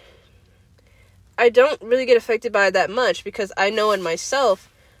don't really get affected by it that much, because I know in myself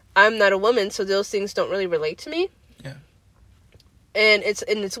I'm not a woman, so those things don't really relate to me. Yeah. And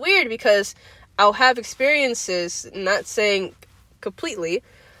it's weird, because I'll have experiences, not saying completely,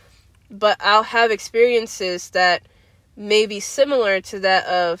 but I'll have experiences that may be similar to that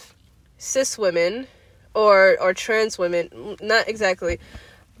of cis women or trans women, not exactly,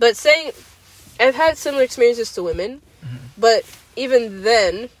 but saying I've had similar experiences to women, but even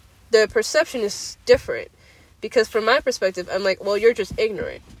then, the perception is different. Because from my perspective, I'm like, well, you're just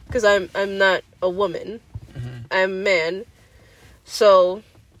ignorant. Because I'm not a woman. Mm-hmm. I'm a man. So,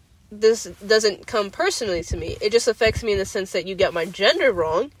 this doesn't come personally to me. It just affects me in the sense that you got my gender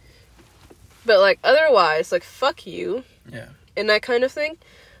wrong. But, like, otherwise, like, fuck you. Yeah. And that kind of thing.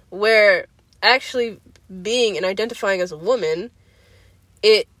 Where actually being and identifying as a woman,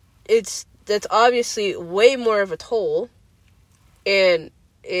 that's obviously way more of a toll. And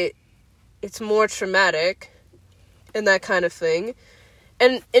it's more traumatic. And that kind of thing.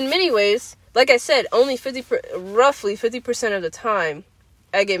 And in many ways, like I said, only roughly 50% of the time,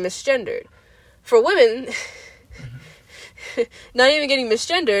 I get misgendered. For women, not even getting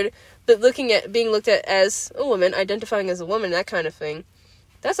misgendered, but being looked at as a woman, identifying as a woman, that kind of thing,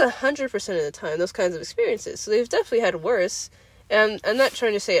 that's 100% of the time, those kinds of experiences. So they've definitely had worse. And I'm not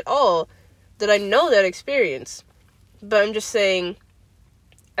trying to say at all that I know that experience, but I'm just saying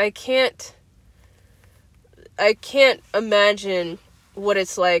I can't imagine what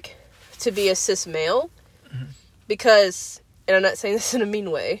it's like to be a cis male, because, and I'm not saying this in a mean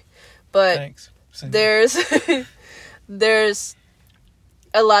way, but Thanks. there's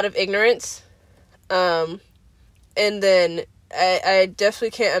a lot of ignorance, and then I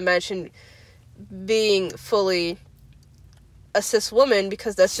definitely can't imagine being fully a cis woman,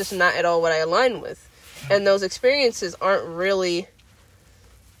 because that's just not at all what I align with, and those experiences aren't really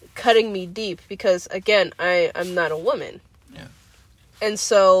cutting me deep, because again, I'm not a woman. Yeah. And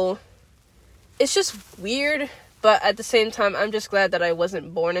so it's just weird, but at the same time, I'm just glad that I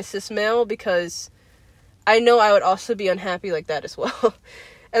wasn't born a cis male, because I know I would also be unhappy like that as well.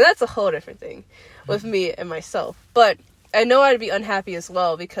 And that's a whole different thing with me and myself. But I know I'd be unhappy as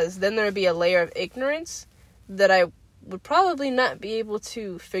well, because then there'd be a layer of ignorance that I would probably not be able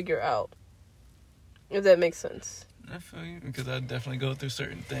to figure out. If that makes sense. I feel you, because I definitely go through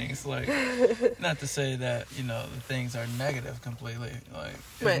certain things, like, not to say that, the things are negative completely, like,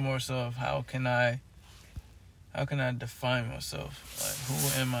 it's right. more so of how can I define myself, like,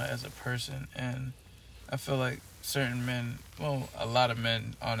 who am I as a person? And I feel like certain men, well, a lot of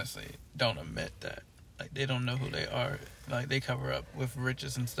men, honestly, don't admit that, like, they don't know who they are, like, they cover up with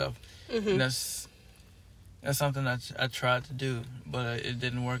riches and stuff, and that's something I tried to do, but it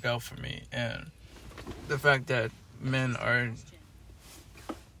didn't work out for me, and the fact that men are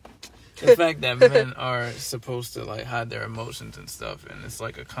supposed to, like, hide their emotions and stuff, and it's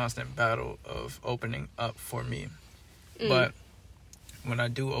like a constant battle of opening up for me. But when I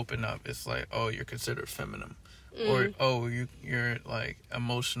do open up, it's like, oh, you're considered feminine, or oh, you're like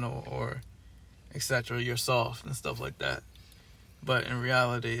emotional, or etc. You're soft and stuff like that. But in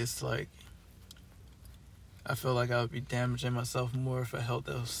reality, it's like, I feel like I would be damaging myself more if I held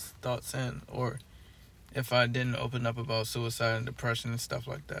those thoughts in, or if I didn't open up about suicide and depression and stuff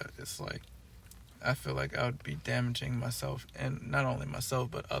like that. It's like, I feel like I would be damaging myself, and not only myself,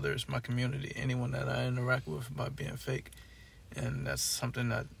 but others, my community, anyone that I interact with, by being fake. And that's something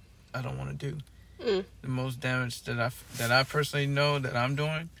that I don't want to do. The most damage that I personally know that I'm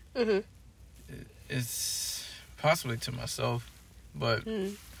doing is possibly to myself, but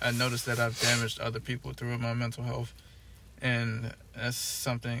I noticed that I've damaged other people through my mental health, and that's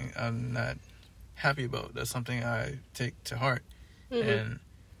something I'm not happy about. That's something I take to heart. And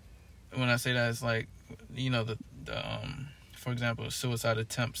when I say that, it's like, the for example, suicide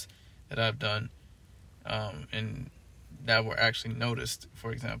attempts that I've done, and that were actually noticed,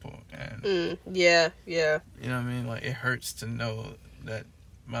 for example, and yeah, you know what I mean, like, it hurts to know that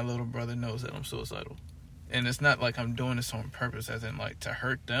my little brother knows that I'm suicidal, and it's not like I'm doing this on purpose, as in, like, to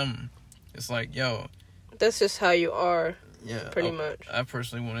hurt them. It's like, yo, that's just how you are. Yeah, pretty much. I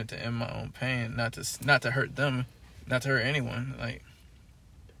personally wanted to end my own pain, not to hurt them, not to hurt anyone. Like,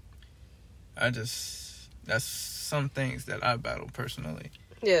 that's some things that I battle personally.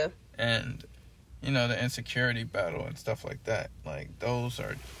 Yeah. And, the insecurity battle and stuff like that. Like, those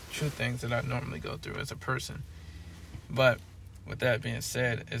are true things that I normally go through as a person. But with that being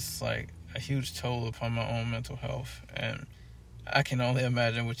said, it's like a huge toll upon my own mental health, and I can only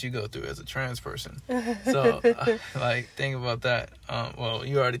imagine what you go through as a trans person. So, like, think about that. Well,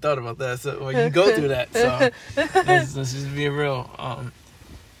 you already thought about that, so you go through that. So, let's just be real.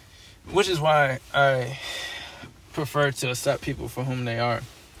 Which is why I prefer to accept people for whom they are.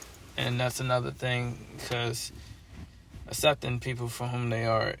 And that's another thing, because accepting people for whom they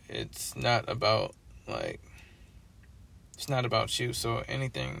are, it's not about, like, it's not about you. So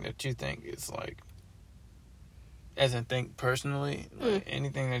anything that you think is, like, as in think personally, like,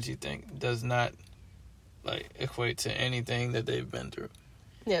 anything that you think does not, like, equate to anything that they've been through.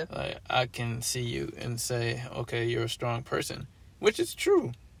 Yeah. Like, I can see you and say, okay, you're a strong person, which is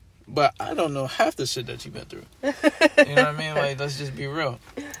true, but I don't know half the shit that you've been through. You know what I mean? Like, let's just be real.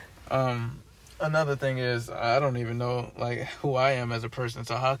 Another thing is, I don't even know, like, who I am as a person,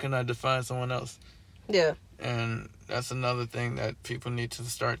 so how can I define someone else? Yeah. And that's another thing that people need to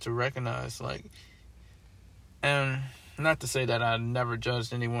start to recognize. Like, and not to say that I never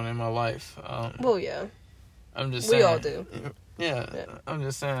judged anyone in my life. Well, yeah. I'm just saying. We all do. Yeah. I'm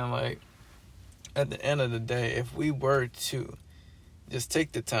just saying, like, at the end of the day, if we were to just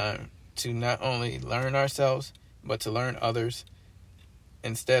take the time to not only learn ourselves, but to learn others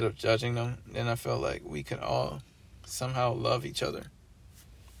instead of judging them, then I feel like we could all somehow love each other.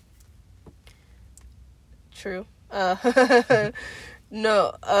 True.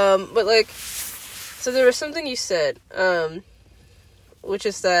 No, but like, so there was something you said, which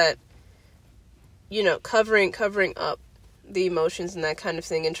is that, you know, covering up the emotions and that kind of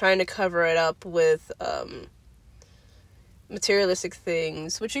thing, and trying to cover it up with, materialistic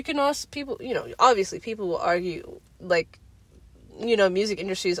things, which you can also, people, you know, obviously people will argue, like, you know, music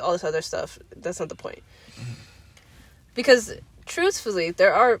industries, all this other stuff, that's not the point. Mm-hmm. Because, truthfully,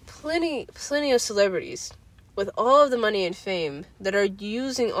 there are plenty of celebrities with all of the money and fame that are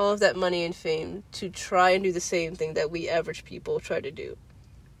using all of that money and fame to try and do the same thing that we average people try to do.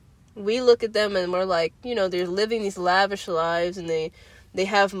 We look at them and we're like, you know, they're living these lavish lives, and they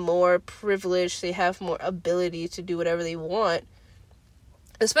have more privilege, they have more ability to do whatever they want.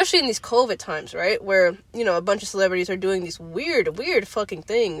 Especially in these COVID times, right? Where, you know, a bunch of celebrities are doing these weird fucking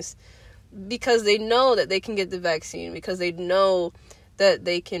things because they know that they can get the vaccine, because they know that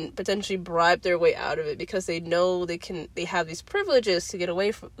they can potentially bribe their way out of it, because they know they have these privileges to get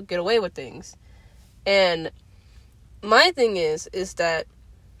away with things. And my thing is that,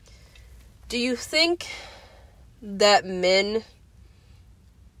 do you think that men,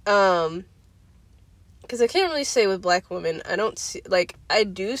 because I can't really say with black women, I don't see, like, I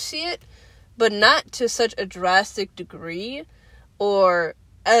do see it, but not to such a drastic degree, or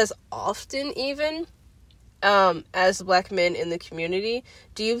as often even, as black men in the community.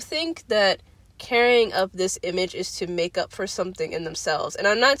 Do you think that carrying up this image is to make up for something in themselves? And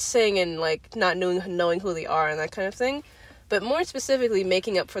I'm not saying in, like, not knowing who they are and that kind of thing, but more specifically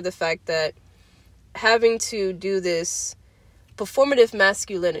making up for the fact that having to do this performative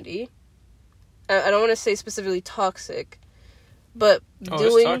masculinity, I don't want to say specifically toxic, but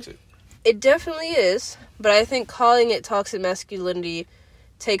it's toxic. It definitely is, but I think calling it toxic masculinity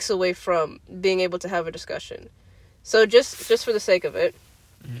takes away from being able to have a discussion. So just for the sake of it,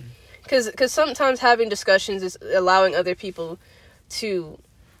 because sometimes having discussions is allowing other people to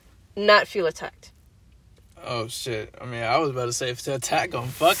not feel attacked. Oh shit! I mean, I was about to say to attack them,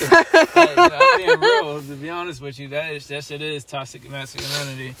 fucking. Like, I'm being real. To be honest with you, that shit is toxic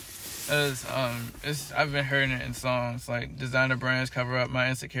masculinity. I've been hearing it in songs, like designer brands cover up my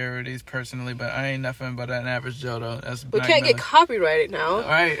insecurities personally, but I ain't nothing but an average Joe though. That's we can't get copyrighted now.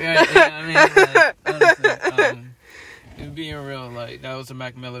 Right? Yeah, I mean, like, honestly, being real, like, that was a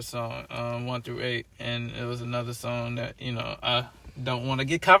Mac Miller song, 1 through 8, and it was another song that, you know, I don't want to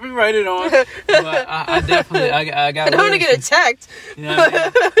get copyrighted on, but I definitely I got. I don't want to get attacked. You know what I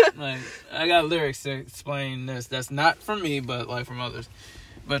mean? Like, I got lyrics to explain this. That's not from me, but like from others.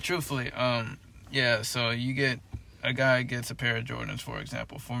 But truthfully, yeah. So you get a guy gets a pair of Jordans, for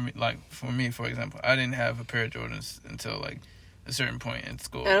example. For me, for example, I didn't have a pair of Jordans until like a certain point in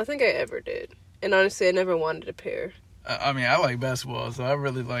school. I don't think I ever did, and honestly, I never wanted a pair. I mean, I like basketball, so I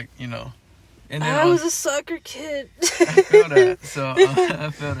really like, you know. And then I was a soccer kid. I feel that. So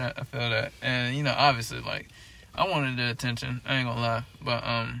I feel that. And, you know, obviously, like, I wanted the attention. I ain't gonna lie. But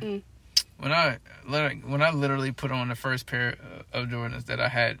when I literally put on the first pair of Jordans that I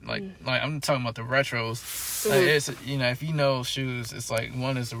had, like I'm talking about the retros. Like, it's, you know, if you know shoes, it's like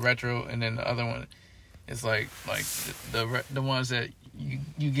one is the retro, and then the other one is like the ones that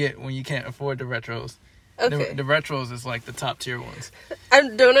you get when you can't afford the retros. Okay. The retros is like the top tier ones. I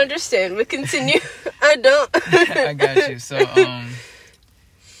don't understand, but continue. I don't. I got you. So,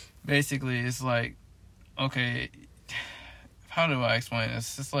 basically, it's like, okay, how do I explain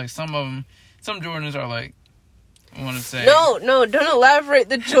this? It's like some Jordans are like, I want to say. No, don't elaborate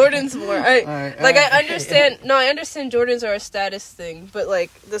the Jordans more. I understand. No, I understand Jordans are a status thing, but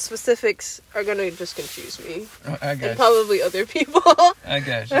like the specifics are gonna just confuse me. I got and probably other people. I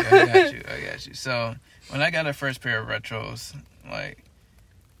got you. So when I got the first pair of retros, like,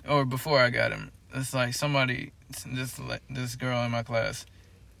 or before I got them, it's like this girl in my class,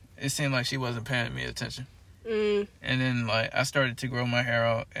 it seemed like she wasn't paying me attention. And then, like, I started to grow my hair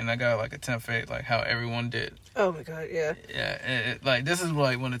out, and I got, like, a 10th fade, like, how everyone did. Oh, my God, yeah. Yeah, like, this is,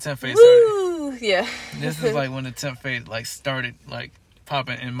 like, when the 10th fade started. Woo! Yeah. This is, like, when the 10th fade, like, started, like,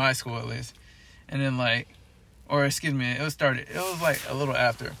 popping in my school, at least. And then, like, or, excuse me, it was, like, a little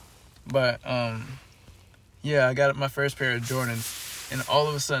after. But, yeah, I got my first pair of Jordans, and all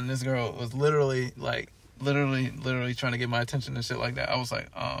of a sudden, this girl was literally, like, literally trying to get my attention and shit like that. I was like,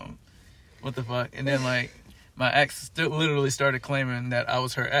 what the fuck? And then like my ex still literally started claiming that I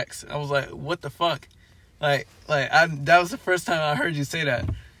was her ex. I was like, what the fuck? That was the first time I heard you say that.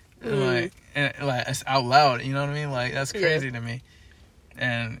 And it's out loud, you know what I mean? Like, that's crazy to me.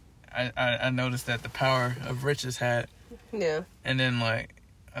 And I noticed that the power of riches had. Yeah. And then, like,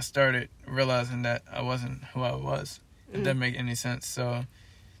 I started realizing that I wasn't who I was. It didn't make any sense. So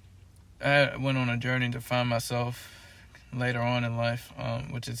I went on a journey to find myself later on in life,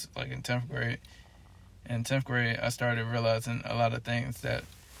 which is like in 10th grade. In 10th grade, I started realizing a lot of things that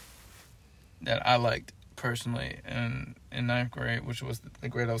I liked personally. And in 9th grade, which was the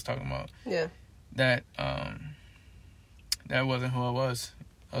grade I was talking about, that wasn't who I was.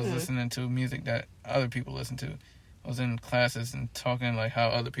 I was listening to music that other people listen to. I was in classes and talking like how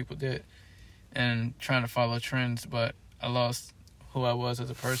other people did and trying to follow trends, but I lost who I was as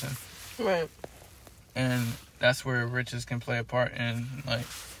a person. Right. And that's where riches can play a part in, like,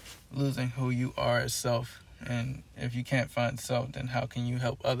 losing who you are as self. And if you can't find self, then how can you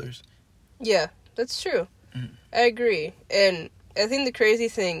help others? Yeah, that's true. I agree. And I think the crazy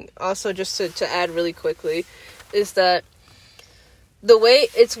thing, also just to add really quickly, is that the way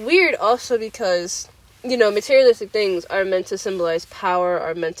it's weird also because, you know, materialistic things are meant to symbolize power,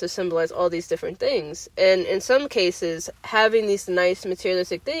 are meant to symbolize all these different things. And in some cases, having these nice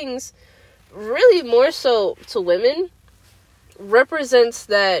materialistic things, really more so to women, represents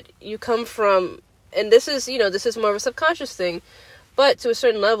that you come from, and this is more of a subconscious thing, but to a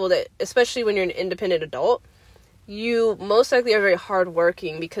certain level that, especially when you're an independent adult, you most likely are very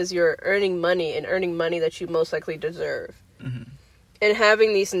hardworking because you're earning money that you most likely deserve. Mm-hmm. And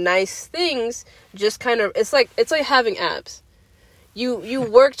having these nice things just kind of, it's like having abs. You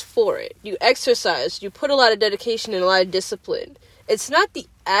worked for it. You exercised. You put a lot of dedication and a lot of discipline. It's not the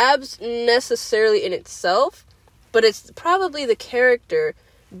abs necessarily in itself, but it's probably the character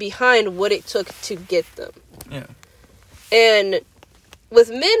behind what it took to get them. Yeah. And with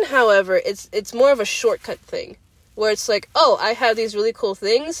men, however, it's more of a shortcut thing. Where it's like, oh, I have these really cool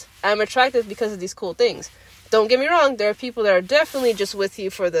things. I'm attractive because of these cool things. Don't get me wrong, there are people that are definitely just with you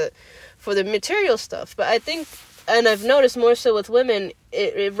for the material stuff. But I think, and I've noticed more so with women,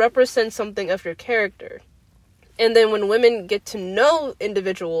 it represents something of your character. And then when women get to know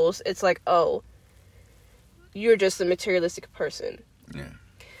individuals, it's like, oh, you're just a materialistic person. Yeah.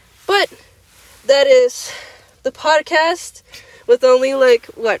 But that is the podcast with only like,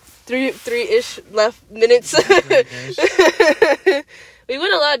 what, three-ish left minutes. We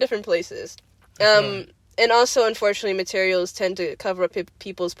went a lot of different places. And also, unfortunately, materials tend to cover up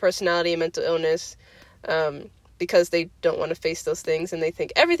people's personality and mental illness because they don't want to face those things and they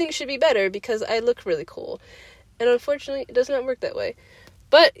think everything should be better because I look really cool. And unfortunately, it does not work that way.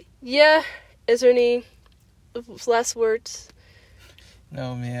 But, yeah, is there any last words?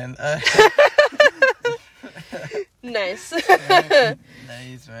 No, man. Nice.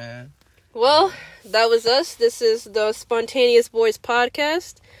 Nice, man. Well, that was us. This is the Spontaneous Boys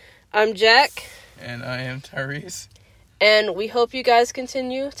podcast. I'm Jack. And I am Tyrese. And we hope you guys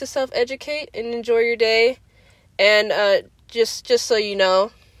continue to self-educate and enjoy your day. And just so you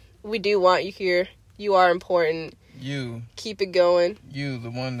know, we do want you here. You are important. You. Keep it going. You,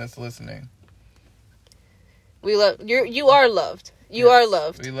 the one that's listening. We love you. You are loved. You are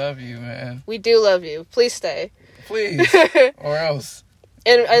loved. We love you, man. We do love you. Please stay. Please. Or else.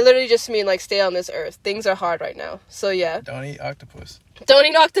 And I literally just mean, like, stay on this earth. Things are hard right now. So, yeah. Don't eat octopus. Don't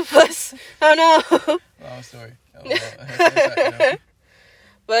eat octopus. Oh, no. Oh, sorry. Oh,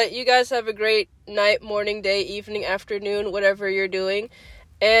 But you guys have a great night, morning, day, evening, afternoon, whatever you're doing.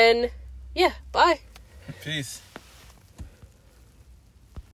 And, yeah, bye. Peace.